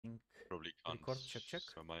probably can't. Record, check.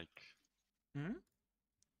 My mic. Hmm?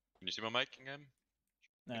 Can you see my mic in game?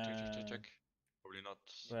 Check. Probably not.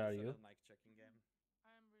 Where are you? Mic checking game.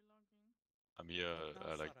 I am relogging. I'm here, Now,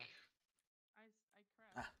 like. Sarah. I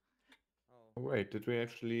crashed. Oh. Wait, did we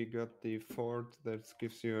actually got the fort that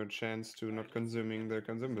gives you a chance to not consuming the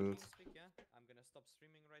consumables? Yeah? I'm gonna stop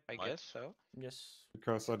streaming right I now. guess so. Yes.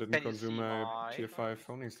 Because I didn't Can you consume see my my- tier 5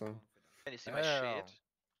 Honey Star. Can you see my Damn. shit?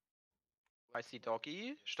 I see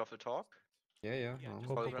Doggy, Stoffel Talk. Yeah, Yeah, no. just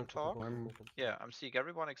Holgren talk. I'm- Yeah, I'm seeing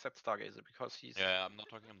everyone except Stargazer because he's Yeah, I'm not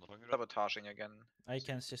talking. sabotaging again. I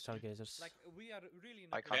can see stargazers. Like we are really in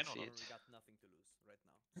I a can't position see where it. we got nothing to lose right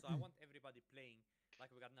now. So I want everybody playing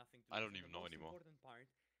like we got nothing to lose. I don't And even the know most anymore. important part,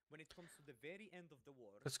 when it comes to the very end of the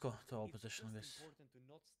war, Let's go to all it's position, just guys. important to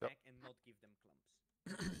not stack and not give them clumps.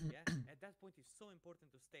 Yeah, at that point it's so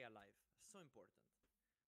important to stay alive. So important.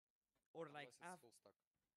 Or like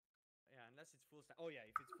yeah, unless it's full stack. Oh yeah,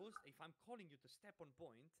 if it's full, if I'm calling you to step on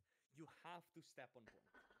point, you have to step on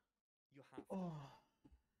point. You have to.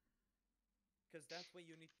 Because that way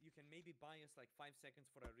you can maybe buy us like 5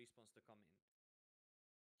 seconds for a response to come in.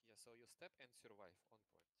 Yeah, so you step and survive on point.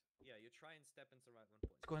 Yeah, you try and step and survive on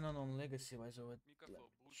point. What's going on Legacy, by the way? Mika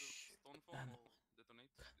for Bruiser Stoneform or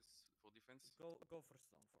Detonate is for defense. Go for Stoneform.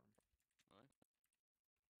 Alright.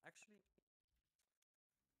 Actually,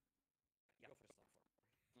 yeah, go for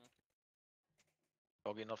Stoneform.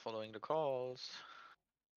 Doggy not following the calls.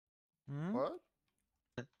 Hmm? What?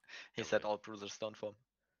 He said all bruisers stone form.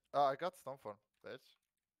 Oh, I got Stoneform, bitch.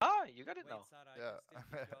 Ah, you got it Wait, now. Sarah, Yeah. I can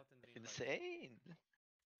still kick you out and re-invite you. Insane.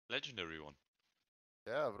 Legendary one.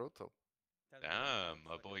 Yeah, brutal. Tell me Damn,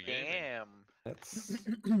 what my boy like- gaming. Damn. That's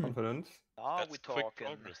confident. Now That's we quick talking.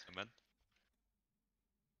 progress, man.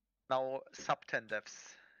 Now sub 10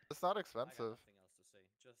 deaths. It's not I got expensive. nothing else to say.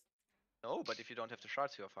 Just No, but if you don't have the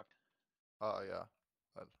shards, you're fucked. Oh, yeah.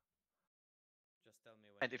 just tell me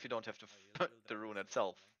when. And if you don't have the Oh, you'll the drag rune this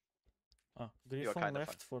itself. one, Oh, Griffon kinda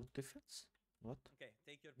left for defense? What? right? Okay,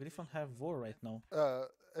 take your Griffon position have on the war left. right now.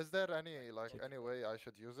 Is there any way I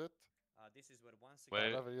should use it? This is where once Well, I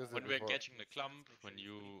again, never used it When we're before. catching the Make clump, sense, make when sure it's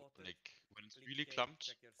you fully potted. when it's Click really K, clumped,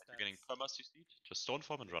 check your you're getting stats. clummers, you see, just stone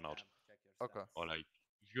form and Click run out. tab, check your Okay. stats. Or like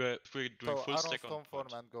if we're doing So full I don't stack on Stoneform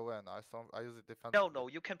point. and go in. I use it defensively. No,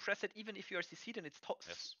 you can press it even if you're CC'd and it's Yes.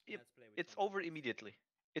 Let's play with it's Stoneform. over immediately.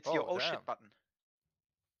 It's your Oh, oh shit damn. button.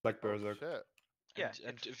 Like Oh, Berserk. shit. Yeah,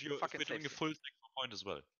 And it if we're fucking doing a saves you. full stack for point as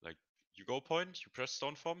well, like you go point, you press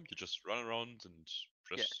stone form, you just run around and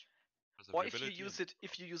press. Press Or if you availability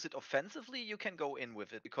use and- it offensively, you can go in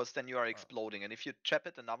with it because then you are exploding. And if you trap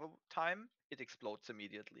it another time, it explodes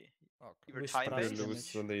immediately. Okay. Either With time strike We based.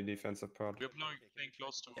 damage. lose the defensive part. We're playing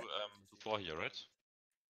close to the floor here, right?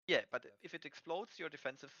 Yeah, but if it explodes, your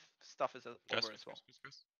defensive stuff is Guys, over as well.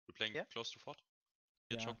 guys. We're playing Yeah. close to fort.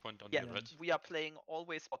 Get Yeah. choke point on Yeah, here, right? we are playing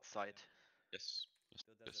always bot side. Yes.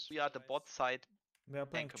 Yes. We are the bot side. We are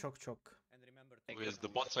playing Anchor. choke. And remember to Where's go the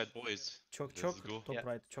down bot to side the boys? Choke, Let's choke, go. top Yeah.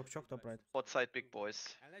 right. Choke, top right. Bot side big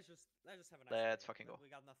boys. And let's just have a nice Let's day. fucking go. We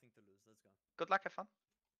got nothing to lose. Let's go. Good luck, have fun.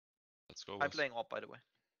 Let's go. I'm boys. playing op, by the way.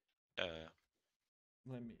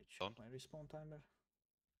 Let me check Done. my respawn timer.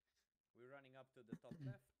 We're running up to the top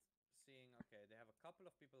left, seeing okay, they have a couple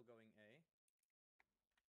of people going A.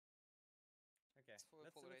 Okay,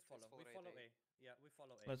 let's follow. We follow A. Yeah, we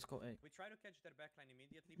follow A. Let's go A. We try to catch their backline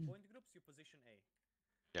immediately. Mm. Point groups, you position A.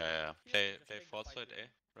 Yeah. Here, Play just play take the fort fight side with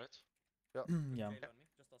A, right? Yeah. Fail on me.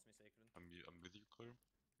 Just toss me Sacred. I'm with you, Colm.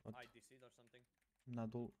 What? I DC'd or something.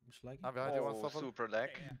 Nadu is lagging. I'm behind you, one Oh, Stoffel. super lag.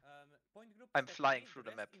 Okay, yeah. Point group. I'm step flying A, through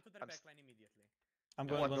the rest map. into their I'm backline immediately. I'm Yeah,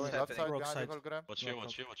 going what's on Going happening? left side, rock behind side. you, Holgram. Watch here, Rock,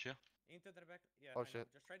 watch here, watch here. Into their back. Yeah. Oh, I know. shit.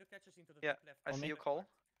 Just try to catch us into the Yeah, top left. I On see me. you, Cole.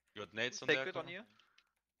 You got nades on Take there. good on Colm? you.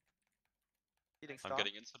 Healing I'm star.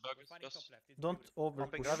 getting insta We're burgers. fighting Yes. top left. It's Don't beautiful. over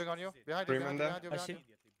Pumping. push. Grabbing on you. This is it. Behind you, Brim behind in you, there. behind you, I behind see. you.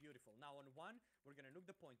 Immediately. Beautiful. Now on one, we're gonna nuke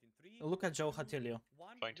the point in 3. Look at Joe 2, Hatilio.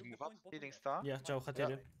 1. Trying to nuke move the up. point, bottom Healing left. star. Yeah, Joe Bottom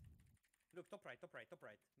Hatilio. right. Look, top right.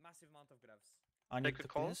 Massive amount of grabs. I need Sacred to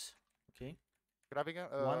call. cleanse. Okay. Grabbing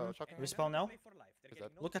One. shocking. And Respawn remember to now. play for life. They're Is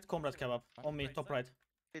getting that- Look no at Comrade support Kebab. from On me, right top side. right.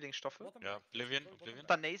 Healing Stoffel. Bottom Yeah, right. Let's Oblivion, control Oblivion.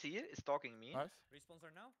 bottom right. Tanesi is stalking me. Nice. Respawns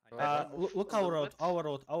are now. Move Look a our little road,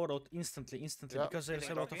 bit. our road, instantly, Yeah. because there's a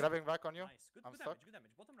Healing lot doggy. of... Grabbing back on you. Nice. Good, I'm good stuck. damage. Good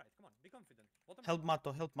damage. Bottom right. Come on. Be confident. Bottom Help right.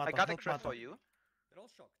 Mato, help Mato, I got a help crit Mato. for you. They're all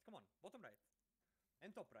shocked. Come on. Bottom right.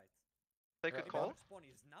 And top right. Sacred Yeah, call. Remember, spawn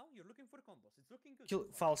is now. You're looking for combos. It's looking good. Kill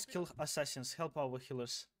so far. false, Keep it kill up. assassins, help our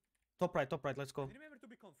healers. Top right, let's go. And remember to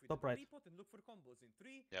be confident. Top right. Repot and look for combos in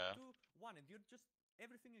 3, Yeah. 2, 1, and you're just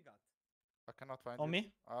everything you got. I cannot find On you.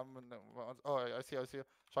 me, Oh, I see you.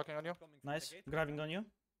 Shocking on you. Coming from the nice. gate. Grabbing on you.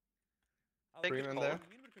 I'll Take be it in controlling there.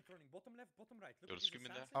 in, we're controlling bottom left, bottom right. Look Got a at these scream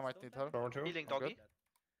in there. assassins, I might don't need tap help. them, Power don't two. Healing tap them. doggy.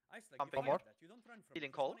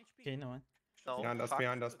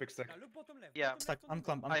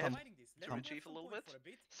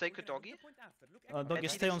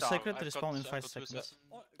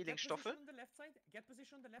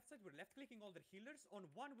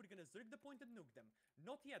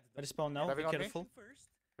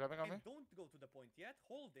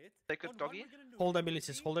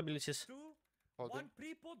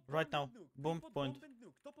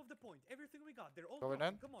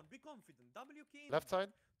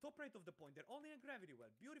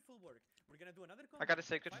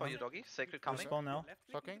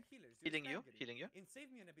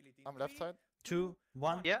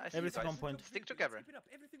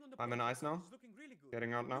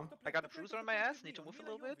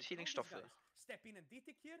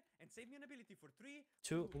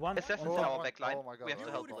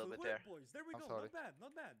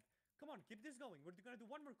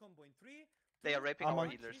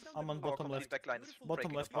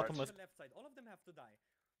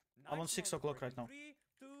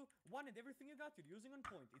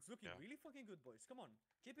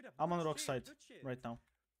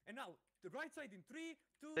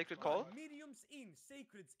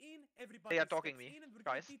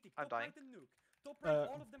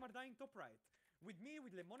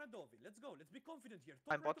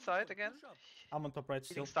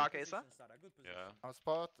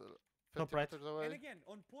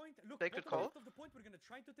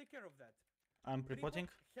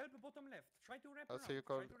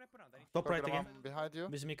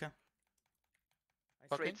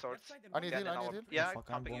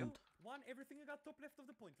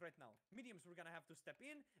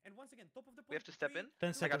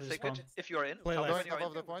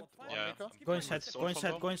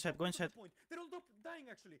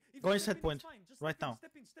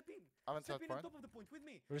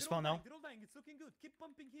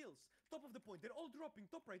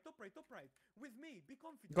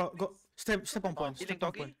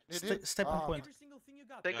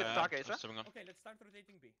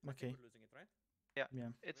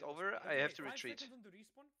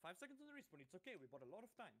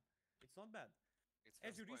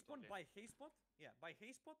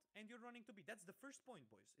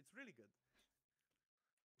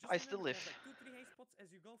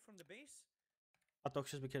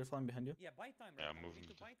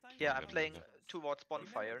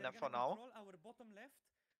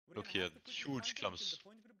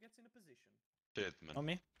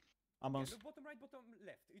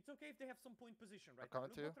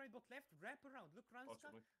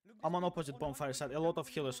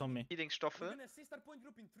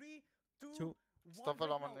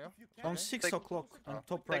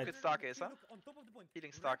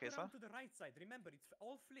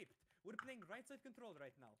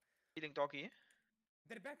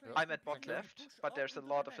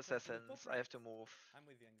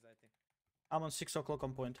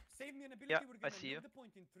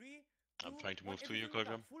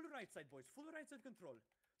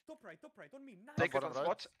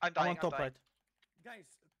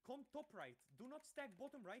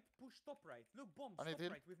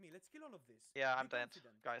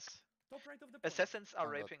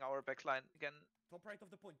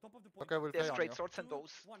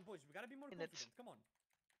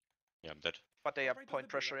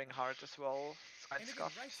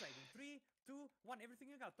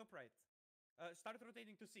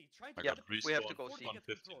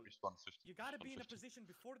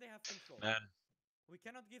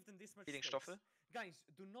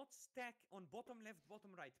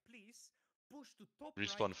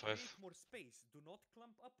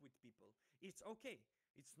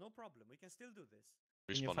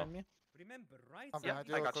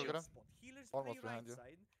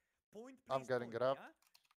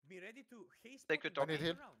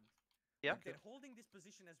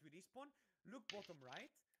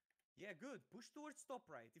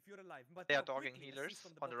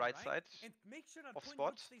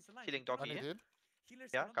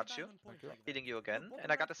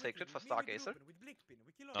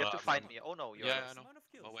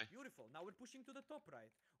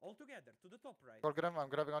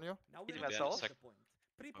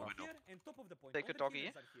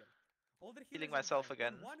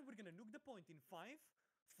 5,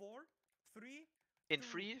 4, 3, In 2,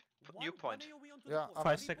 3, one new point. AoE onto Yeah, the point.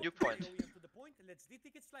 5 Three seconds. New one point. AoE onto the point. Let's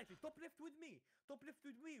DTK it slightly. Top left with me. Top left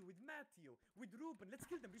with me. With Matthew. With Ruben. Let's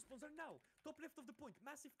kill them. Respawns are now. Top left of the point.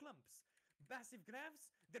 Massive clumps. Massive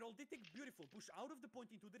grabs. They're all DTK. Beautiful. Push out of the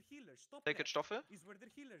point into their healers. Top Take it, left Stoffe. is where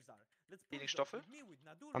their healers are. Let's Healing push them. Stoffe. With me. With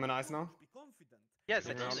Nadur. I'm in with ice now. George. Be confident. Yes,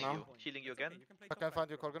 Healing I'm out healing now. you. Healing you That's okay, again. you can play I top can find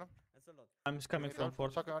right, you, bro. Kolgrim. That's a lot. I'm coming Look at from the fort.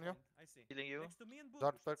 top Sucker on you. point, I see. Healing you. Next to me and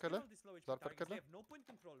Zard Boogers, let's kill Perkele. all these low HP Zard targets. They Perkele. have no point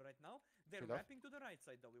control right now. They're Kill off. wrapping to the right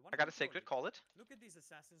side though. We want I got a sacred, call it. Look at these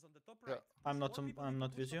assassins on the top Yeah. right. I'm Push not more on- people I'm in, not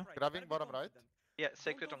push with top you. right. Grabbing Gotta be bottom right. confident. Yeah, Don't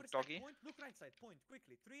sacred on overstack doggy. point. Look right side, point,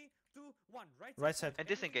 quickly. 3, 2, 1. Right Right side. side. And Can you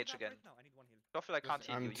heal disengage it up again. right now? I need one heal. Stoffel, I can't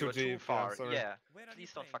heal I'm you. too You are too deep, yeah, far. sorry. Yeah. Where are you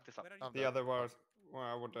Please don't playing? fuck this up. Where are you I'm The playing? other wars.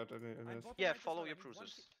 Well, what that it I'm is. bottom Yeah, right as follow well. your I need one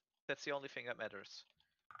bruises. kill. That's the only thing that matters.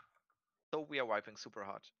 So we are wiping super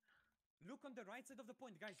hard. Look on the right side of the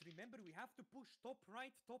point, guys. Remember, we have to push top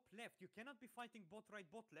right, top left. You cannot be fighting bot right,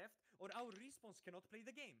 bot left, or our respawns cannot play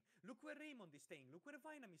the game. Look where Raymond is staying. Look where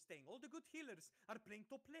Vinam is staying. All the good healers are playing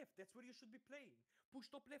top left. That's where you should be playing. Push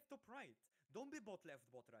top left, top right. Don't be bot left,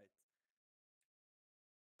 bot right.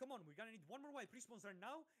 Come on, we're gonna need one more wipe. Respawns are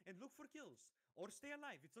now, and look for kills. Or stay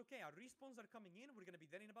alive. It's okay. Our respawns are coming in. We're gonna be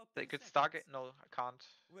there in about 10 Sacred seconds. Stargate? No, I can't.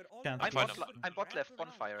 We're all Can't. I'm Fine, bot, I'm I'm bot Wrap left, around.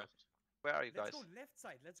 bonfire. Where are you Let's guys? go left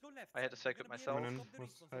side. Let's go left I had a side. sacred We're gonna be myself. able to Coming stop the in,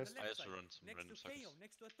 respawns was on the fast. I left also side. run some Next random to KO, suckers.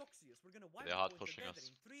 next to Atoxius. We're gonna wipe They're the hard point pushing together us.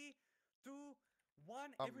 in 3, 2,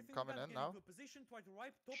 1. I'm Everything coming we got, in get now. into a position, try to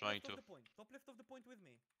wipe top Trying left of to. the point. Top left of the point with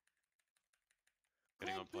me.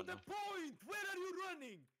 Getting Come on to point the now. point! Where are you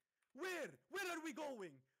running? Where? Where are we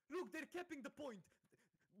going? Look, they're capping the point.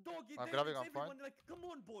 Doggy, I'm David's, grabbing on everyone, point. like, come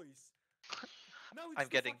on, boys. Now it's I'm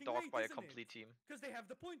too getting fucking dogged late, by a isn't complete it? team. Because they have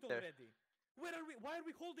the point There. already. Where are we? Why are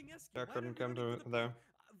we holding Eski? I Why are couldn't we come running to the there.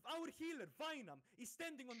 point? Our healer, Vinam, is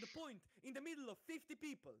standing on the point in the middle of 50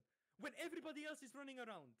 people when everybody else is running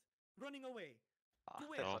around, running away. Ah, To that's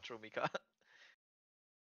where? not true, Mika.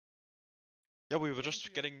 Yeah, we were Going just to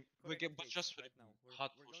your getting. We're correct but gates just right getting now. We're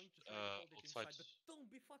hard going pushed to try to hold it outside. inside, but don't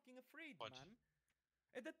be fucking afraid, Point. man.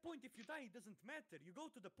 At that point, if you die, it doesn't matter. You go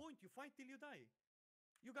to the point, you fight till you die.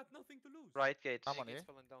 You got nothing to lose. Right gate. I'm on A A. gate's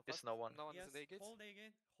falling down There's fast. no one. No one Yes, is in A gate. hold A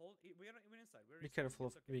gate. Hold. We're inside. We're Be respawning, careful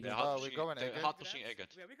it's of okay. big They're gate. hard we pushing. go in A They're gate. hard pushing A Grabs.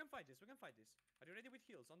 gate. Yeah, we can fight this. We can fight this. Are you ready with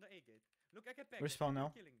heals on the A gate? Look, I can back. Respawn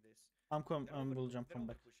now. Killing this. I'm will jump They're from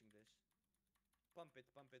back. pushing this. Pump it.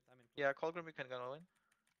 I'm in. Play. Yeah, Colgrim, you can go in.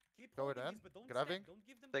 Keep Go holding in, this, but don't grabbing. stack. Don't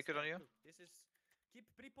give them Take it the on stack. you. Look, this is keep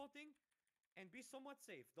pre-potting and be somewhat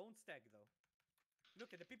safe. Don't stack though.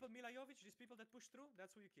 Look at the people Milajovic, these people that push through,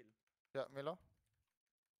 that's who you kill. Yeah, Milo.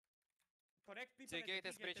 Correct people D at gate the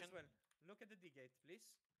is D gate as breaching. well. Look at the D gate, please.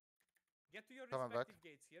 Get to your Coming back. respective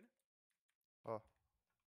gates here. Oh.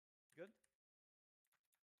 Good.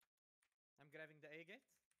 I'm grabbing the A gate.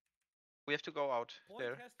 We have to go out Point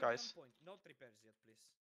there, has to be on guys. point. No repairs yet, please.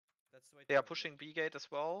 That's the way They to are go pushing here. B gate as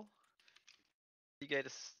well. B gate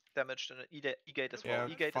is damaged and E gate as Look well. at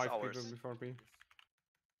Yeah, E gate is 5 ours. people before B. This.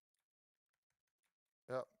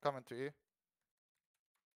 Yeah, coming to E.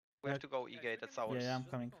 We have to go E Guys, gate, we that's can do ours. this, Yeah, I'm just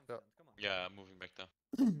be coming. confident, come on. Yeah, I'm moving back there.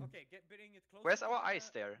 Okay, bring it closer. Where's to our the-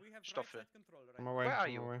 eyes there, We have right Stoffel? side control right I'm now. away. Where are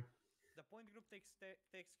I'm you? away. The point group takes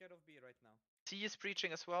care of B right now. C is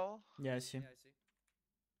breaching as well. Yeah, I see. Yeah,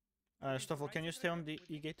 I see. Stoffel, can you stay on the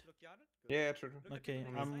E gate? Look, Yara? Good. Yeah, true. Look at Okay,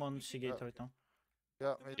 people I'm inside, I'm on we C keep gate going. right now.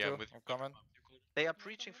 Yeah, to me me. Yeah, too. I'm with I'm you. coming. They are Left on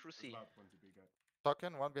breaching left. through C.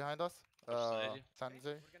 Talking, one behind us. Absolutely. Sanjay.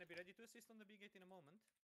 We're gonna be ready to assist on the B gate in a moment.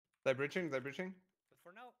 They're breaching. They're breaching. But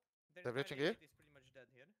for now, their They're entire breaching A here? gate is pretty much dead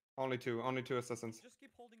here. Only two assassins. Just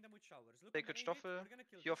keep holding them with showers. Look They on could the A stop gate, a- we're gonna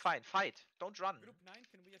kill You're this. fine. Fight. Don't run. Group 9,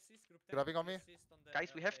 can we assist? Group 10, Grabbing can on we me? assist on the,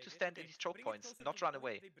 Guys, we on have the to A gate? stand in Okay, these choke bring it points, closer not to the run point.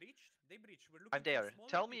 away. They breached. We're looking I'm for there. smaller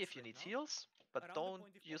Tell me pits if you right need now. heals, but Around the don't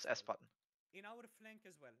point if use S possible. button. In our flank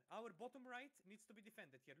as well. Our bottom right needs to be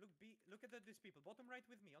defended here. Look at these people. Bottom right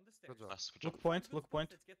with me on the stairs. Good job. Nice, good job. Look point, Good look spots, point.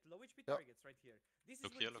 Let's get low HP Yep. targets right here. This is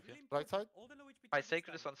Look where here, it's look really here. Right important. side. All the low HP My targets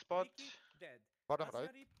sacred is die. on spot. Ricky, dead. Bottom right.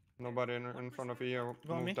 Azari, Nobody dead. in front of 1% E. I'll left.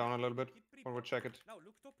 Go on move me. down a little bit. Keep Or we'll pre-potting. check it. Now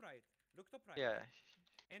look top right. Look top right. Yeah.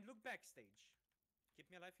 And look backstage.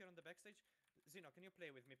 Keep me alive here on the backstage. Zeno, can you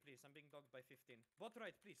play with me, please? I'm being dogged by 15. Bot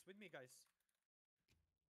right, please, with me, guys.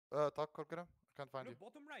 Talk, Colgram. I can't find you.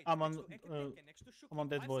 Look, bottom right. I'm next on, to Ekateke, next to Shuki. I'm on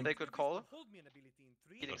dead 5 boy. seconds They could with call. respawn. Hold me an ability in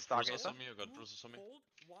 3, Healing Got Stargazer. bruises on me, you got two, bruises on me. hold,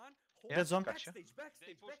 1, hold. Yeah, Dead zone. gotcha. Backstage,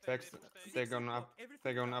 backstage, push backstage. them, they push They're Six going o'clock, up. everything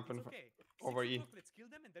They're going fine, up it's and okay. over 6 E. o'clock, let's kill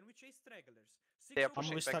them and then we chase stragglers. They are 6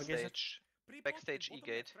 pushing with Stargazer. backstage. Pre-pot backstage and E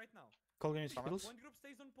bottom left gate. right now. Colgan is Coming. heals. Point group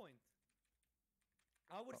stays on point.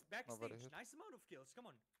 Ours nobody backstage, hit. nice amount of kills. Come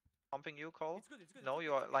on. Pumping you, Cole. It's good, it's good. No, it's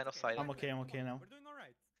you okay, are it's line of okay. sight. I'm We're okay, doing I'm alright. okay now. We're doing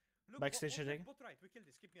alright. Look, Backstage bot again. left, bot right. We killed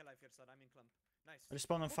this. Keep me alive here, son. I'm in clump. Nice.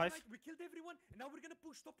 Respawn on Bottom 5. right, we killed everyone, and now we're gonna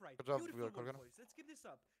push top right. Good job, Beautiful work, Colgan. boys. Let's keep this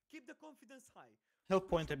up. Keep the confidence high. Help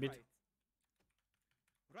Push point a top bit. Right.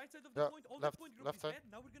 Right side of the Yeah, point. All left- the point group left is side. dead.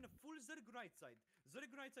 Now we're gonna full Zerg right side. Zerg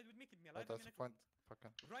right side with me. Keep me alive. Right, I'm that's in a point. clump.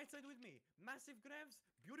 Fucking. Right side with me. Massive grabs.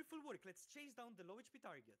 Beautiful work. Let's chase down the low HP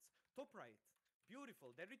targets. Top right.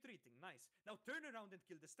 Beautiful. They're retreating. Nice. Now turn around and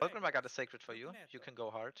kill the Colgrim, I got a stragglers. sacred for you. Looking at You them. can go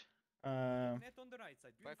hard.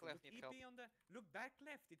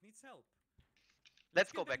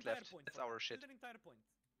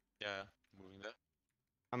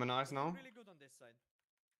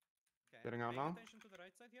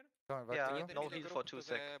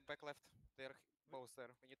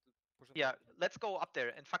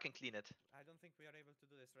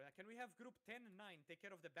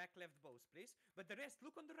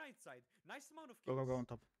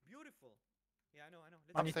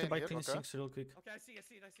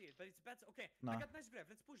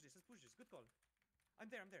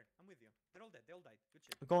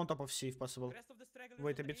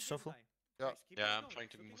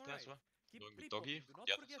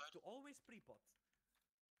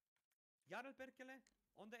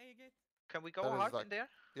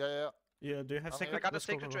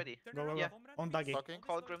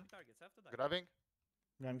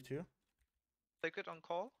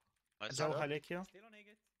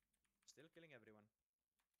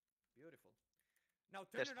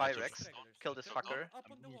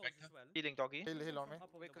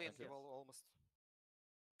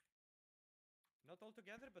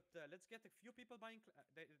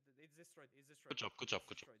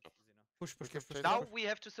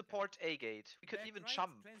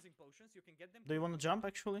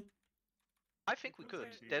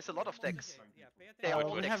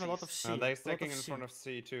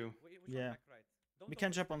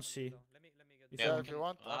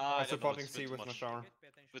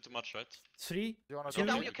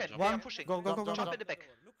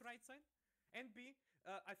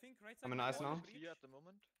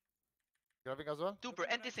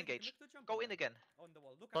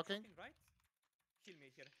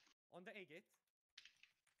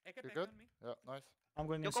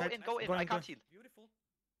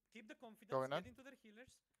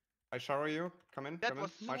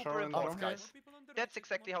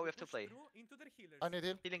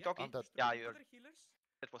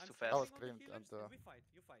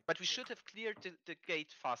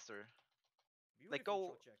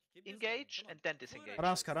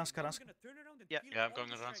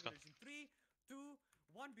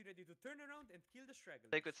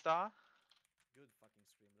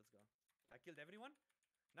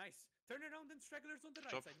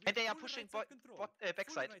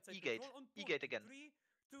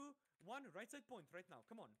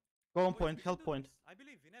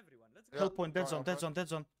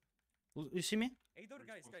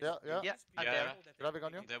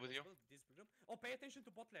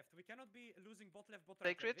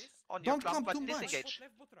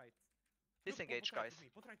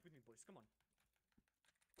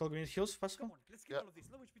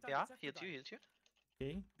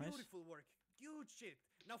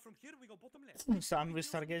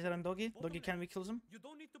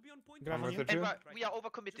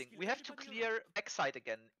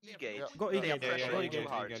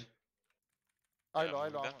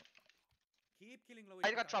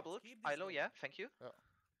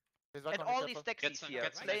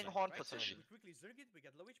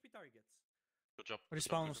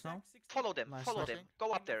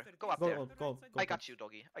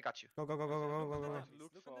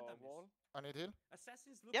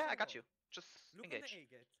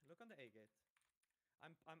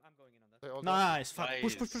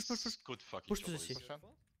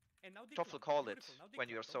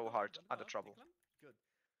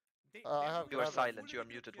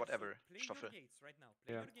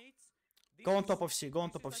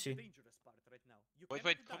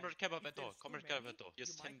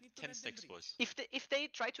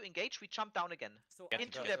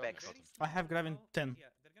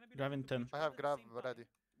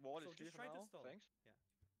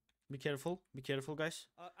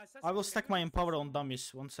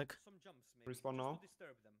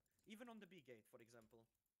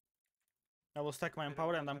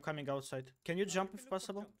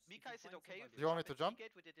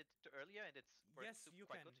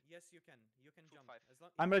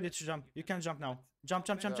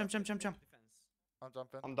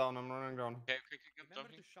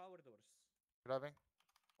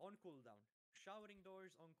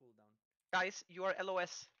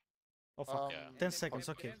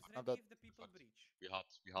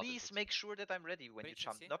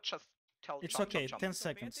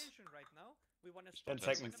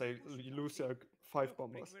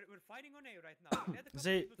 fighting on A right now. We let a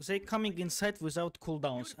couple They people they through, coming fighting inside on A. without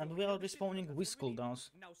cooldowns, Beautiful, and we we are got the shit respawning done, with that's all we need. cooldowns.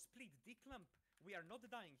 Now split, declump. We are not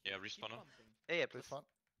dying Yeah, here. Keep respawner. pumping. Yeah, Please please. fun.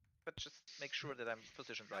 But just make sure that I'm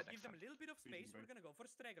positioned Now right give next them time. a little bit of space. We're gonna go for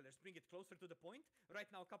stragglers. Bring it closer to the point. Right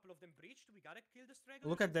now, a couple of them breached. We gotta kill the stragglers.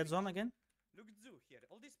 Look at and that breach. zone again. Look at Zoo here.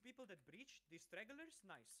 All these people that breach, these stragglers,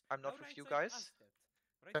 nice. I'm not Now with right you side, guys. Aztec.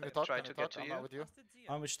 Right Can you side, talk? Try Can to you get talk? to I'm you. not with you. Aztec Zia.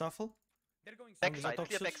 I'm with Staffel. They're going Backside, Zatoxis.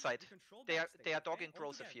 clear backside. You control They are backstage, dogging okay?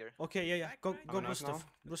 All Broseph together. here. Okay, yeah. Back Go right, go I'm nice Brustov. now.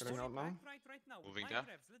 Brustov. Getting out now. Back right now. Moving With there. my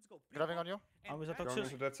grabs. Let's go. Grabbing on you. And I'm with back Zatoxis. Going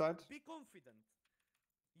to that side. Be confident.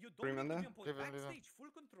 You don't Brim need in to be there. on point. Leave him, leave him. Backstage, full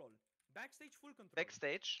control. Backstage, full control.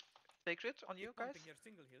 Backstage. Sacred on you Keep guys. pumping your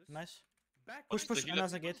single heals. Nice. Back Push, right, push, be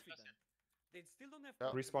another gate. confident. They still don't have Yeah.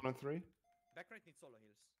 power. Respawn on 3. Back right needs solo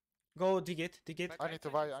heals. Go D-gate. D-gate. Back I right need to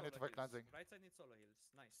side buy- needs I need to solo buy cleansing. heals. Right side needs solo heals.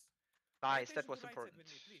 Nice. Nice, Pay that attention was to right important. side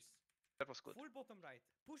with me, please. That was good. Full bottom right.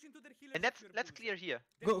 Push into their healers. And if you're let's bruising. clear here.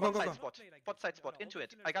 Then Go, go, bot go, side go. not play like Bot this. side No, spot, all into the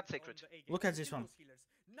it. healers I got on Sacred. the A gate. Look at Kill this one. those healers.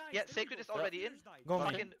 Nice, Yeah, there we Sacred go. is already in. Healers died. Go,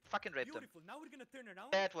 man. Fucking rape them. Beautiful. Now we're gonna turn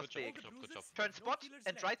around. That was Good job, big. good job, good job. Turn No spot healers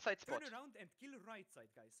and left. right side spot. Turn around and kill right side,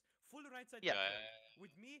 guys. Full right side Yeah. control.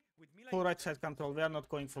 With me like Full right that. side control. We are not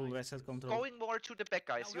going full right side control. Going more to the back,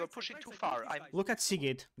 guys. Now You're right side, pushing right too side, far. these I'm. guys. Look at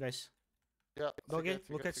C-gate, guys. Yeah. Doggy, Secret,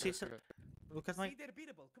 look secret, at secret, Caesar. secret. Look at my. See, they're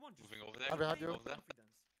beatable. Come on, just Moving over play there. I'm behind with you. Over there. confidence.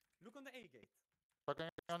 Look on the A gate. Talking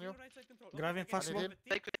on you. Still right side control. Grabbing Okay, fast again, one. have a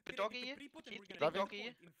tick. Take the Get doggy, into pre-pot and hit we're gonna the get doggy.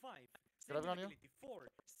 point in 5. Save Grabbing on you. ability. 4.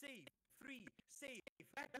 Save. 3. Save.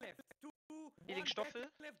 Back left. 2. Healing 1. Stoffel.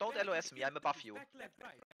 Back left. Don't back LOS left. me, I'm above you. Back left.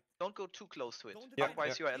 Right. Don't go too close to it. Don't Yeah, defend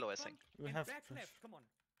Otherwise, it. you are Keep LOSing. pump We and have back push. left. Come on.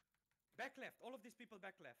 Back left. All of these people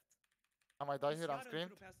back left. I might die This here. I'm Yara screened.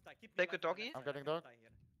 group has to die. Keep me Take alive a on the doggy. left I'm side. getting I cannot dog. die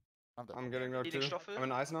here. I'm dead. I'm getting there Healing too. Stoffel. I'm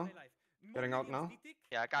in ice now. Stay alive. More Getting out minions, now. D-tick.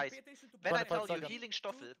 Yeah, Pay guys. attention to When I 25 tell you seconds. healing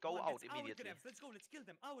Stoffel, go 1, out that's our immediately. grabs. Let's go. Let's kill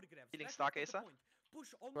them. Our grabs. Healing Back Stark left of the Acer. point. Push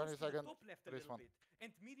almost to the second. top left a Release little one. bit.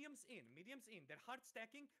 And mediums in. Mediums in. They're hard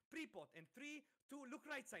stacking. Pre-pot. And 3, 2. Look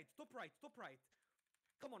right side. Top right. Top right.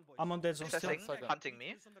 Come on, boys. I'm on dead zone still. Assessing, Second. hunting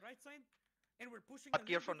me. On the right side. And we're pushing But a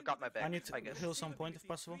little Gearfront bit got into my the back, I need to I guess. heal some point if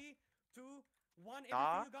possible. 3, 2, 1.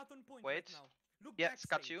 Nah, Everything you got on point wait. right now. Look Yes,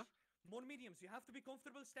 got you. backstage. More mediums. You have to be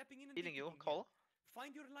comfortable stepping in and Healing you, de-kicking here. Cole.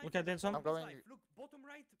 Find your life. Look at that zone. I'm going- Life. Look, bottom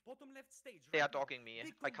right, bottom left stage. They right are now. dogging me.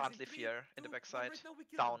 Big I combos can't in live 3, here in the 2, 1. backside. Right now we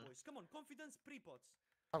kill Down. them, boys. Come on, confidence, pre-pots.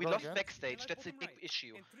 I'm We going lost again. backstage. Alive That's a bottom big right.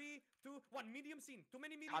 issue. In 3, 2, 1. Mediums in. Too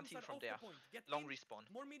many mediums Can't heal are from off there. the point. Get Long in. respawn.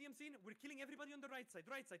 More mediums in. We're killing everybody on the right side.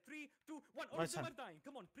 Right side. 3, 2, 1. All Right of them side. are dying.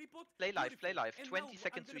 Come on, pre-pot. Play live, play Beautiful. live. And 20 now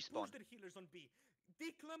seconds I'm gonna respawn. push their healers on B.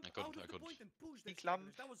 Declump I couldn't, out I of the couldn't. point and push their Declump.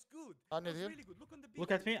 healers. That was good. I That need was heal. really good. Look on the B.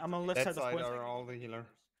 Look at me. I'm on left That side of side point. are all the healer.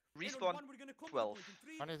 Respawn. We're gonna come 12. to the point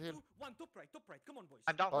in 3, I need heal. 2, 1. Top right, top right. Come on, boys.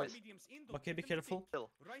 I'm down, More boys. mediums in, Okay, keep be them careful. thick.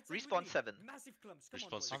 Still. Right side with Respawn me. 7. Massive clumps. Come on,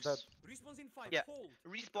 Respawn boys. I'm 6. dead. Respawns in 5. Yeah. Hold.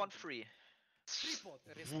 Keep Respawn pumping. 3. Pre-pot.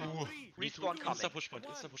 Ooh, Three. need to Respawn coming. insta push point,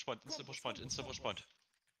 insta One. push point, insta push point, Combos, insta push combos. point.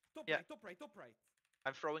 Top Yeah. right, top right, top right.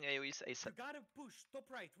 I'm throwing AoEs You ASAP. gotta push. Top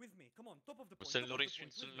right with me. Come on, top of the point. Still top of loading the screen,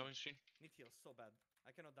 point still with me. loading screen. Need heals so bad.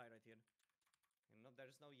 I cannot die right here. No, there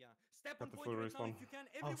is no yeah. Step Got on the point full right now respawn. if you can.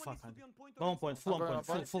 Everyone fuck, needs to I- be on point. Go on point, full on I'm going point,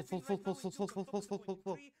 on point. full, full,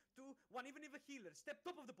 full. 3, 2, 1. Even if a healer. Step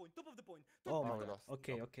top of the point, top of the point. Oh Top my we god. lost.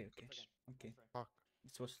 Okay, No. okay. Again. Okay. Fuck.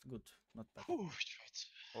 This was good, not bad. Ooh, shit.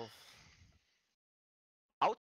 Oof.